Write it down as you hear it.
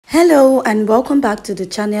Hello and welcome back to the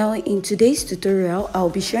channel. In today's tutorial, I'll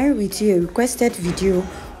be sharing with you a requested video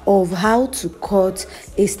of how to cut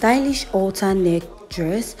a stylish halter neck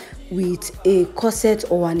dress with a corset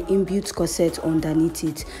or an inbuilt corset underneath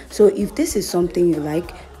it. So if this is something you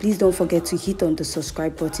like, please don't forget to hit on the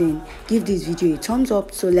subscribe button. Give this video a thumbs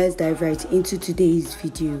up. So let's dive right into today's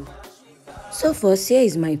video. So first, here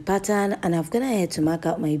is my pattern, and I've gone ahead to mark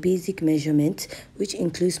out my basic measurement, which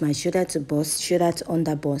includes my shoulder to bust, shoulder to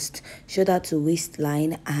under bust, shoulder to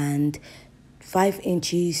waistline, and 5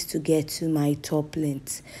 inches to get to my top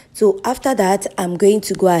length. So after that, I'm going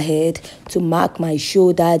to go ahead to mark my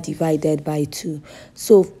shoulder divided by 2.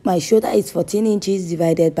 So my shoulder is 14 inches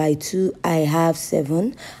divided by 2. I have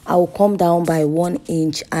 7. I will come down by 1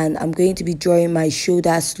 inch, and I'm going to be drawing my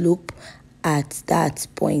shoulder slope at that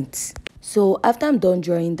point. So after I'm done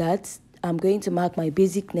drawing that, I'm going to mark my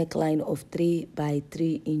basic neckline of 3 by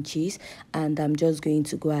 3 inches, and I'm just going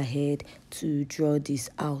to go ahead to draw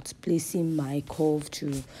this out, placing my curve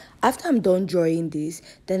through. After I'm done drawing this,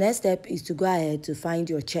 the next step is to go ahead to find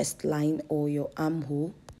your chest line or your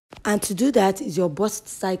armhole. And to do that is your bust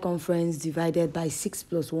circumference divided by 6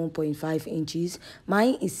 plus 1.5 inches.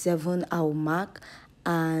 Mine is 7. I'll mark,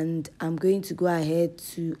 and I'm going to go ahead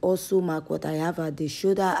to also mark what I have at the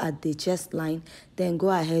shoulder, at the chest line, then go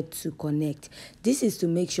ahead to connect. This is to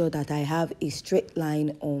make sure that I have a straight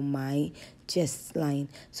line on my chest line.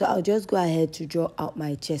 So I'll just go ahead to draw out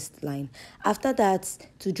my chest line. After that,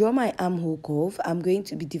 to draw my armhole curve, I'm going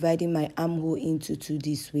to be dividing my armhole into 2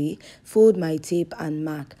 this way, fold my tape and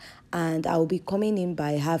mark, and I'll be coming in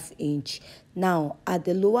by ½ inch. Now at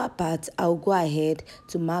the lower part, I'll go ahead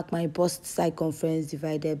to mark my bust circumference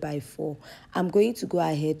divided by 4. I'm going to go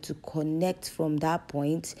ahead to connect from that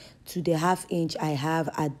point to the ½ inch I have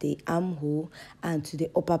at the armhole and to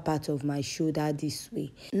the upper part of my shoulder this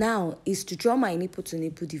way. Now is to draw my nipple to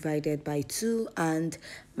nipple divided by 2, and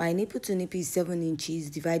my nipple to nipple is 7 inches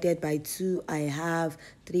divided by 2. I have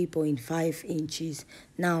 3.5 inches.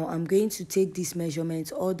 Now I'm going to take this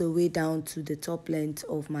measurement all the way down to the top length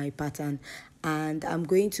of my pattern, and I'm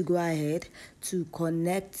going to go ahead to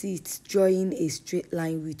connect it, drawing a straight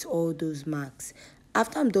line with all those marks.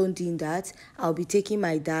 After I'm done doing that, I'll be taking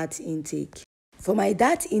my dart intake. For my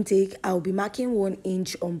dart intake, I'll be marking 1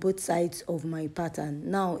 inch on both sides of my pattern.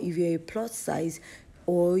 Now, if you're a plus size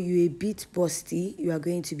or you're a bit busty, you are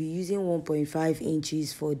going to be using 1.5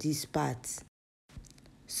 inches for this part.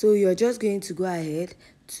 So you're just going to go ahead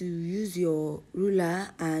to use your ruler,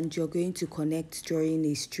 and you're going to connect, drawing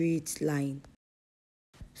a straight line.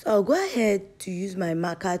 So I'll go ahead to use my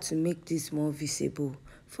marker to make this more visible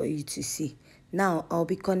for you to see. Now I'll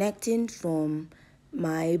be connecting from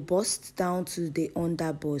my bust down to the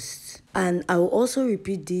under bust, and I will also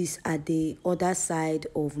repeat this at the other side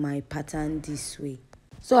of my pattern this way.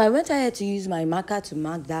 So I went ahead to use my marker to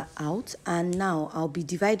mark that out, and now I'll be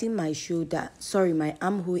dividing my my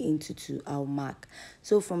armhole into 2. I'll mark.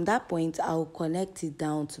 So from that point, I'll connect it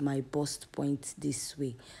down to my bust point this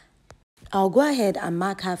way. I'll go ahead and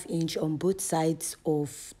mark ½ inch on both sides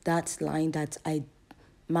of that line that I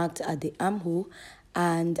marked at the armhole,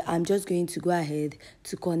 and I'm just going to go ahead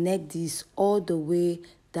to connect this all the way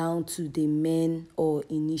down to the main or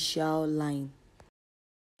initial line.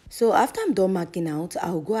 So after I'm done marking out,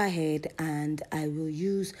 I'll go ahead and I will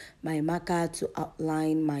use my marker to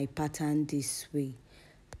outline my pattern this way.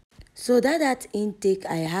 So that intake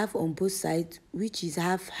I have on both sides, which is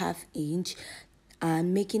half inch,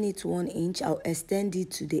 and making it 1 inch, I'll extend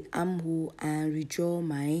it to the armhole and redraw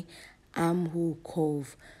my armhole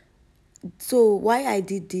curve. So why I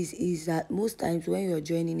did this is that most times when you're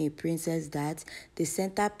joining a princess dart, the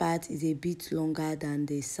center part is a bit longer than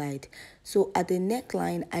the side. So at the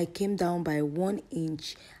neckline, I came down by 1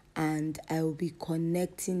 inch, and I will be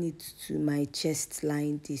connecting it to my chest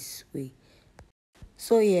line this way.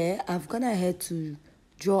 So yeah, I've gone ahead to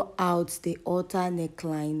draw out the halter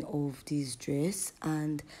neckline of this dress,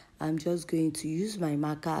 and I'm just going to use my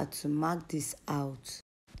marker to mark this out.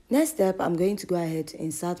 Next step, I'm going to go ahead to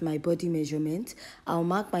insert my body measurement. I'll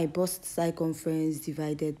mark my bust circumference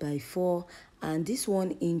divided by 4, and this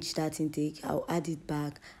 1 inch dart intake, I'll add it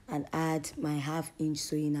back and add my ½ inch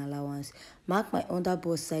sewing allowance. Mark my under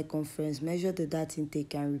bust circumference, measure the dart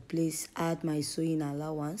intake and replace, add my sewing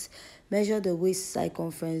allowance. Measure the waist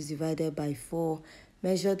circumference divided by 4,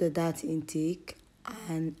 measure the dart intake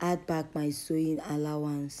and add back my sewing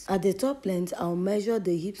allowance. At the top length, I'll measure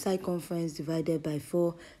the hip circumference divided by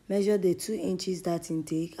 4, measure the 2 inches dart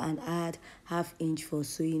intake and add ½ inch for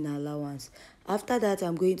sewing allowance. After that,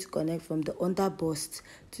 I'm going to connect from the under bust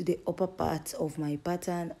to the upper part of my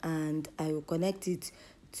pattern, and I will connect it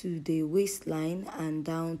to the waistline and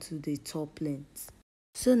down to the top length.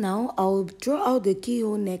 So now I'll draw out the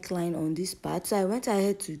keyhole neckline on this part. So I went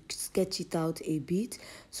ahead to sketch it out a bit.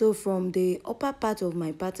 So from the upper part of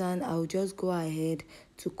my pattern, I'll just go ahead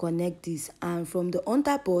to connect this, and from the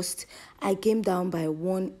under bust I came down by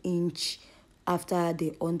 1 inch. After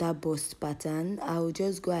the under bust pattern, I'll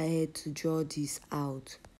just go ahead to draw this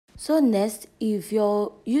out. So next, if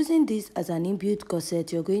you're using this as an inbuilt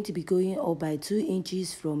corset, you're going to be going up by 2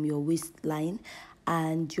 inches from your waistline,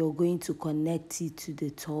 and you're going to connect it to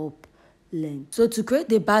the top length. So to create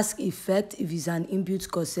the Busk effect, if it's an inbuilt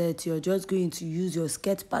corset, you're just going to use your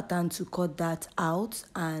skirt pattern to cut that out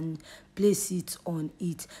and place it on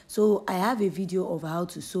it. So I have a video of how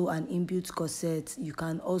to sew an inbuilt corset. You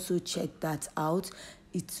can also check that out.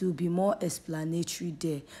 It will be more explanatory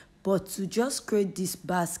there. But to just create this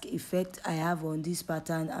Busk effect I have on this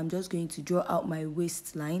pattern, I'm just going to draw out my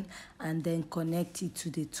waistline and then connect it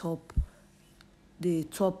to the top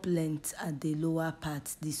length at the lower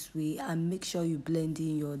part this way, and make sure you blend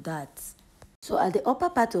in your darts. So at the upper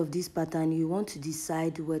part of this pattern, you want to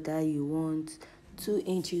decide whether you want 2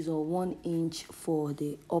 inches or 1 inch for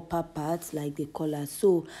the upper part, like the collar.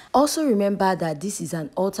 So also remember that this is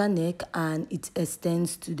an halter neck and it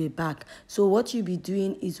extends to the back. So what you'll be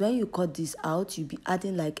doing is, when you cut this out, you'll be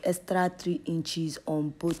adding like extra 3 inches on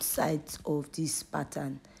both sides of this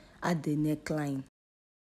pattern at the neckline.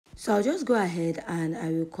 So I'll just go ahead and I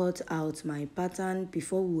will cut out my pattern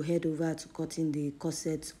before we head over to cutting the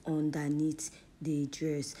corset underneath the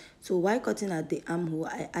dress. So while cutting at the armhole,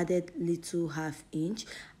 I added little 1/2 inch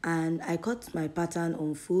and I cut my pattern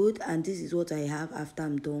on fold, and this is what I have after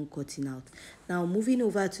I'm done cutting out. Now moving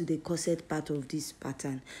over to the corset part of this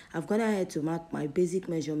pattern, I've gone ahead to mark my basic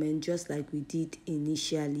measurement just like we did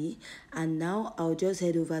initially, and now I'll just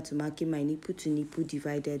head over to marking my nipple to nipple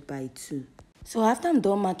divided by 2. So after I'm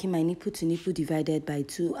done marking my nipple to nipple divided by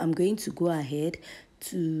 2, I'm going to go ahead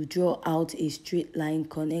to draw out a straight line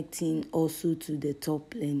connecting also to the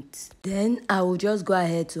top length. Then I will just go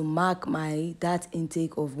ahead to mark my dart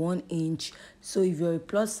intake of 1 inch. So if you're a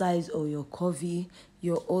plus size or you're curvy,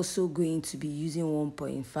 you're also going to be using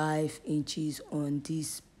 1.5 inches on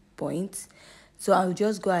this point. So I'll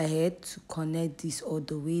just go ahead to connect this all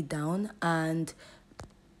the way down, and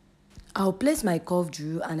I'll place my curved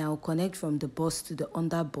drew and I'll connect from the bust to the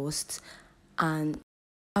under bust, and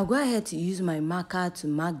I'll go ahead to use my marker to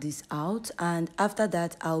mark this out, and after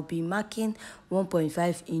that I'll be marking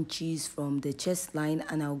 1.5 inches from the chest line,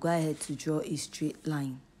 and I'll go ahead to draw a straight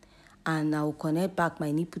line, and I'll connect back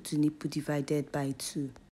my nipple to nipple divided by 2.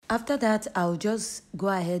 After that, I'll just go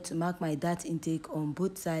ahead to mark my dart intake on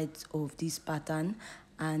both sides of this pattern,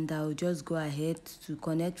 and I'll just go ahead to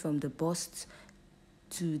connect from the bust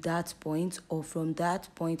to that point, or from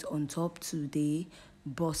that point on top to the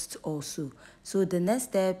bust also. So the next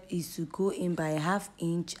step is to go in by 1/2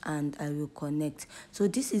 inch and I will connect. So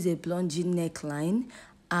this is a plunging neckline,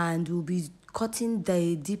 and we'll be cutting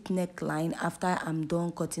the deep neckline after I'm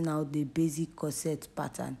done cutting out the basic corset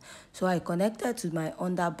pattern. So I connected to my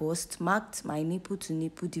under bust, marked my nipple to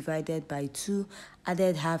nipple divided by 2,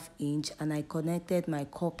 added 1/2 inch, and I connected my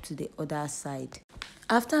cup to the other side.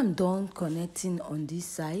 After I'm done connecting on this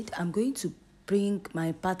side, I'm going to bring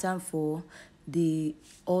my pattern for the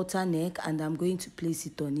halter neck and I'm going to place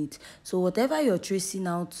it on it. So whatever you're tracing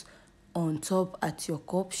out on top at your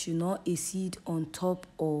cup should not exceed on top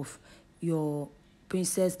of your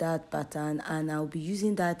princess dart pattern, and I'll be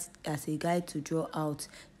using that as a guide to draw out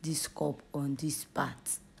this cup on this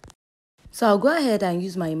part. So I'll go ahead and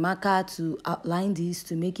use my marker to outline this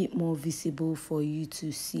to make it more visible for you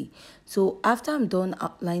to see. So after I'm done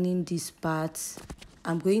outlining this part,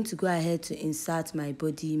 I'm going to go ahead to insert my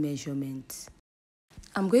body measurement.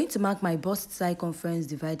 I'm going to mark my bust circumference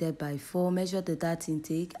divided by 4, measure the dart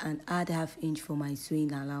intake, and add 1/2 inch for my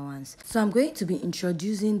sewing allowance. So I'm going to be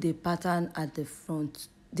introducing the pattern at the front.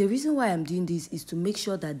 The reason why I'm doing this is to make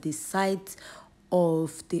sure that the sides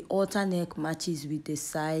of the halter neck matches with the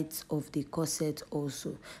sides of the corset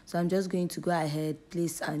also. So I'm just going to go ahead,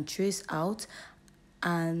 place and trace out,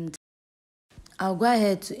 and I'll go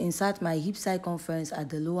ahead to insert my hip circumference at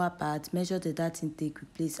the lower part, measure the dart intake,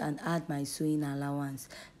 replace, and add my sewing allowance.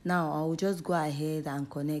 Now I'll just go ahead and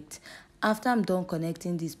connect. After I'm done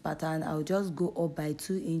connecting this pattern, I'll just go up by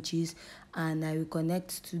 2 inches and I will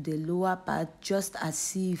connect to the lower part, just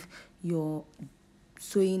as if you're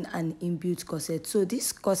sewing an inbuilt corset. So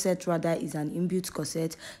this corset rather is an inbuilt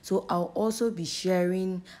corset, so I'll also be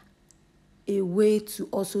sharing a way to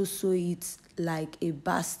also sew it like a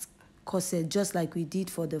Busk corset just like we did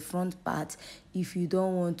for the front part if you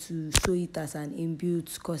don't want to sew it as an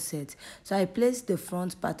inbuilt corset. So I placed the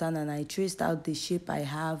front pattern and I traced out the shape I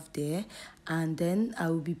have there, and then I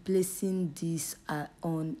will be placing this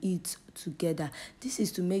on it together. This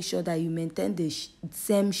is to make sure that you maintain the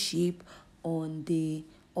same shape on the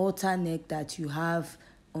halter neck that you have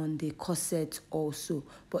on the corset also.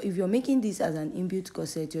 But if you're making this as an inbuilt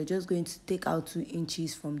corset, you're just going to take out 2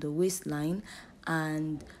 inches from the waistline,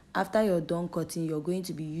 and after you're done cutting, you're going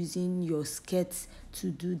to be using your skirt to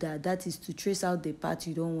do that. That is to trace out the part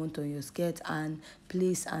you don't want on your skirt and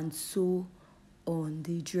place and sew on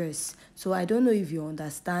the dress. So I don't know if you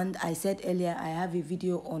understand. I said earlier I have a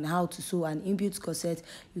video on how to sew an inbuilt corset.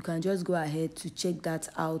 You can just go ahead to check that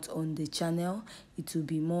out on the channel. It will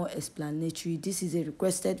be more explanatory. This is a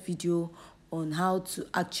requested video on how to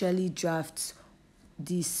actually draft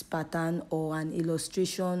this pattern, or an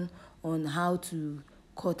illustration on how to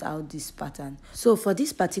cut out this pattern. So for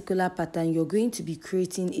this particular pattern, you're going to be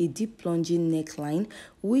creating a deep plunging neckline,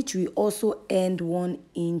 which will also end 1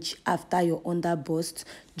 inch after your under bust,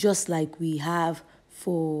 just like we had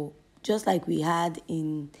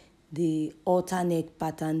in the halter neck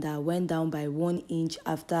pattern that went down by 1 inch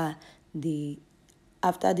after the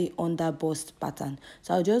under bust pattern.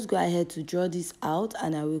 So I'll just go ahead to draw this out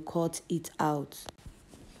and I will cut it out.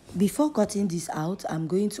 Before cutting this out, I'm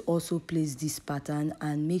going to also place this pattern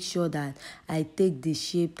and make sure that I take the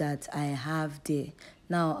shape that I have there.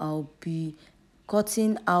 Now I'll be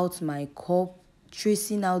cutting out my cup,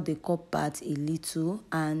 tracing out the cup part a little,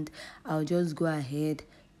 and I'll just go ahead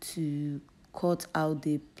to cut out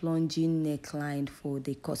the plunging neckline for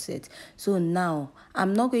the corset. So now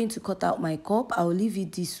I'm not going to cut out my cup. I'll leave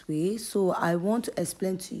it this way. So I want to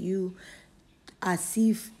explain to you as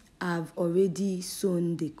if I've already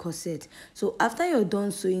sewn the corset. So after you're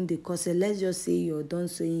done sewing the corset, let's just say you're done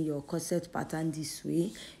sewing your corset pattern this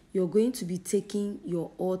way, you're going to be taking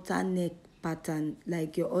your halter neck pattern,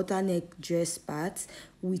 like your halter neck dress part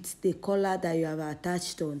with the collar that you have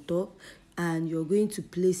attached on top, and you're going to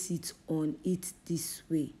place it on it this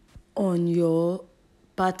way on your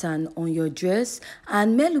pattern on your dress.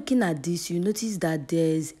 And mere looking at this, you notice that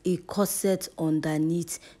there's a corset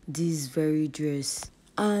underneath this very dress,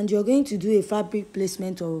 and you're going to do a fabric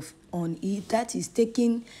placement on it, that is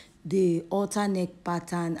taking the halter neck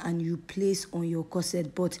pattern and you place on your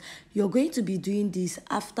corset. But you're going to be doing this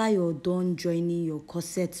after you're done joining your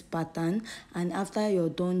corset pattern and after you're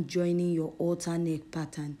done joining your halter neck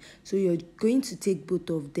pattern. So you're going to take both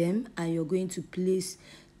of them and you're going to place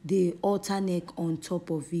the halter neck on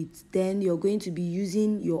top of it. Then you're going to be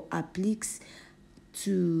using your appliques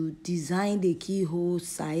to design the keyhole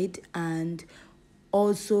side and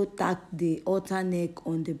also tack the halter neck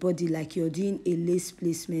on the body, like you're doing a lace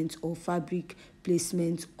placement or fabric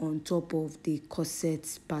placement on top of the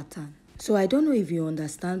corset pattern. So I don't know if you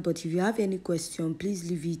understand, but if you have any question, please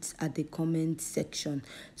leave it at the comment section.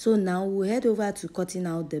 So now we'll head over to cutting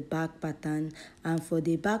out the back pattern, and for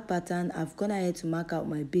the back pattern I've gone ahead to mark out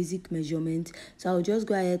my basic measurement. So I'll just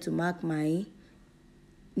go ahead to mark my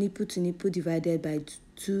nipple to nipple divided by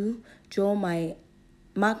 2,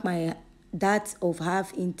 mark my that of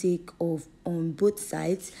half intake of on both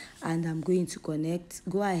sides, and I'm going to connect.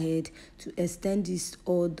 Go ahead to extend this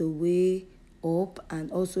all the way up and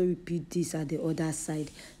also repeat this at the other side.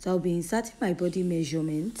 So I'll be inserting my body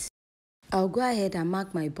measurement. I'll go ahead and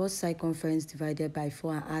mark my bust circumference divided by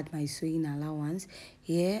 4 and add my sewing allowance.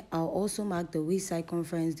 Here I'll also mark the waist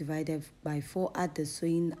circumference divided by 4, add the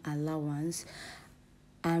sewing allowance,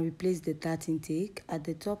 and replace the dart intake. At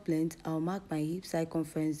the top length, I'll mark my hip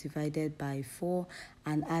circumference divided by 4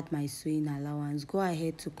 and add my sewing allowance. Go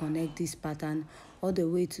ahead to connect this pattern all the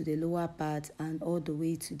way to the lower part and all the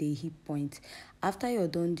way to the hip point. After you're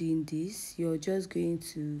done doing this, you're just going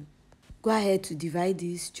to go ahead to divide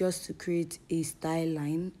this just to create a style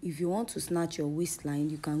line. If you want to snatch your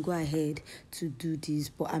waistline, you can go ahead to do this,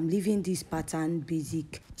 but I'm leaving this pattern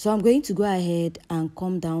basic. So I'm going to go ahead and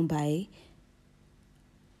come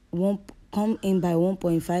in by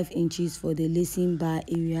 1.5 inches for the lacing bar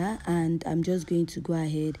area, and I'm just going to go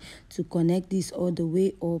ahead to connect this all the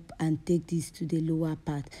way up and take this to the lower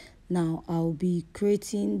part. Now I'll be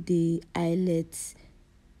creating the eyelets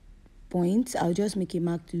point. I'll just make a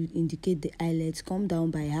mark to indicate the eyelets, come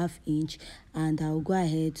down by ½ inch, and I'll go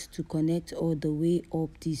ahead to connect all the way up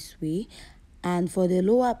this way. And for the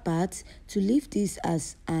lower part, to leave this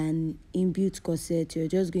as an inbuilt corset, you're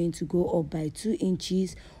just going to go up by 2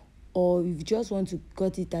 inches, or if you just want to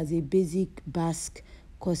cut it as a basic Busk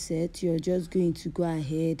corset, you're just going to go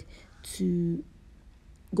ahead to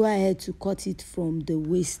go ahead to cut it from the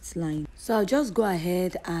waistline. So I'll just go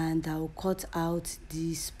ahead and I'll cut out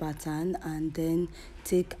this pattern and then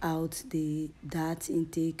take out the dart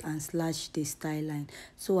intake and slash the style line.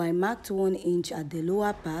 So I marked 1 inch at the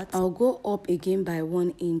lower part. I'll go up again by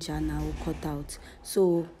 1 inch and I'll cut out.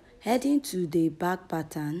 So heading to the back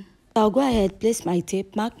pattern, I'll go ahead, place my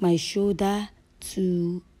tape, mark my shoulder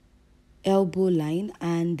to elbow line,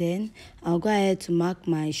 and then I'll go ahead to mark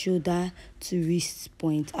my shoulder to wrist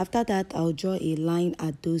point. After that, I'll draw a line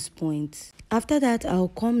at those points. After that, I'll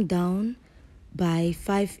come down by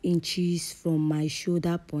 5 inches from my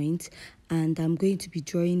shoulder point, and I'm going to be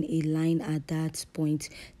drawing a line at that point.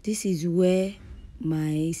 This is where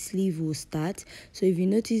my sleeve will start. So if you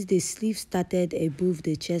notice, the sleeve started above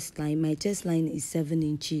the chest line. My chest line is 7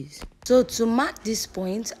 inches. So to mark this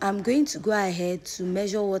point, I'm going to go ahead to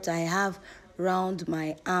measure what I have round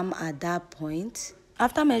my arm at that point.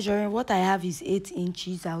 After measuring, what I have is 8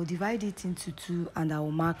 inches. I will divide it into 2 and I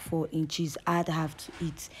will mark 4 inches, add half to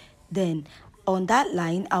it. Then on that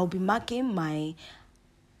line, I'll be marking my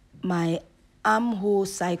armhole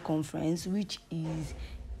circumference, which is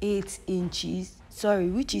 8 inches,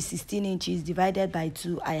 which is 16 inches divided by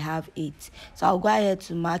 2. I have 8, so I'll go ahead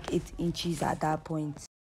to mark 8 inches at that point.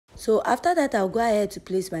 So after that, I'll go ahead to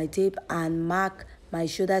place my tape and mark my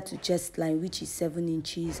shoulder to chest line, which is 7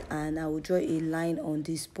 inches, and I will draw a line on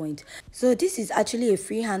this point. So this is actually a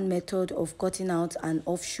freehand method of cutting out an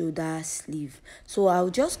off shoulder sleeve. So I'll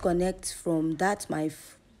just connect from that my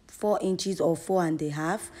 4 inches or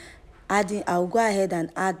 4.5. I'll go ahead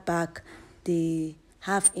and add back the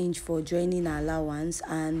 ½ inch for joining allowance,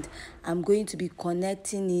 and I'm going to be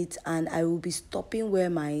connecting it, and I will be stopping where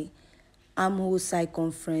my armhole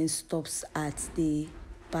circumference stops at the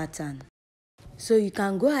pattern. So you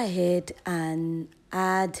can go ahead and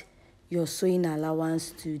add your sewing allowance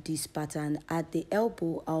to this pattern. At the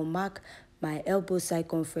elbow, I'll mark my elbow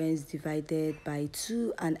circumference divided by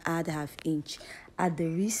 2 and add ½ inch. At the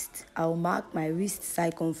wrist, I'll mark my wrist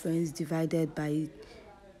circumference divided by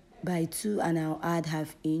 2 and I'll add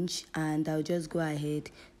 ½ inch, and I'll just go ahead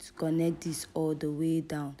to connect this all the way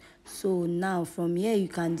down. So now from here, you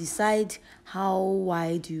can decide how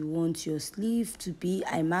wide you want your sleeve to be.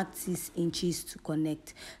 I marked 6 inches to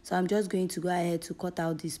connect, so I'm just going to go ahead to cut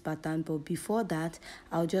out this pattern, but before that,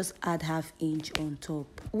 I'll just add ½ inch on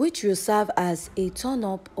top, which will serve as a turn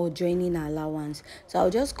up or joining allowance. So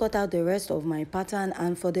I'll just cut out the rest of my pattern,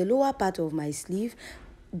 and for the lower part of my sleeve,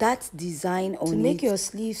 that design on it, to make your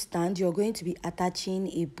sleeve stand, you're going to be attaching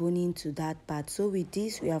a boning to that part. So with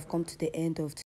this, we have come to the end of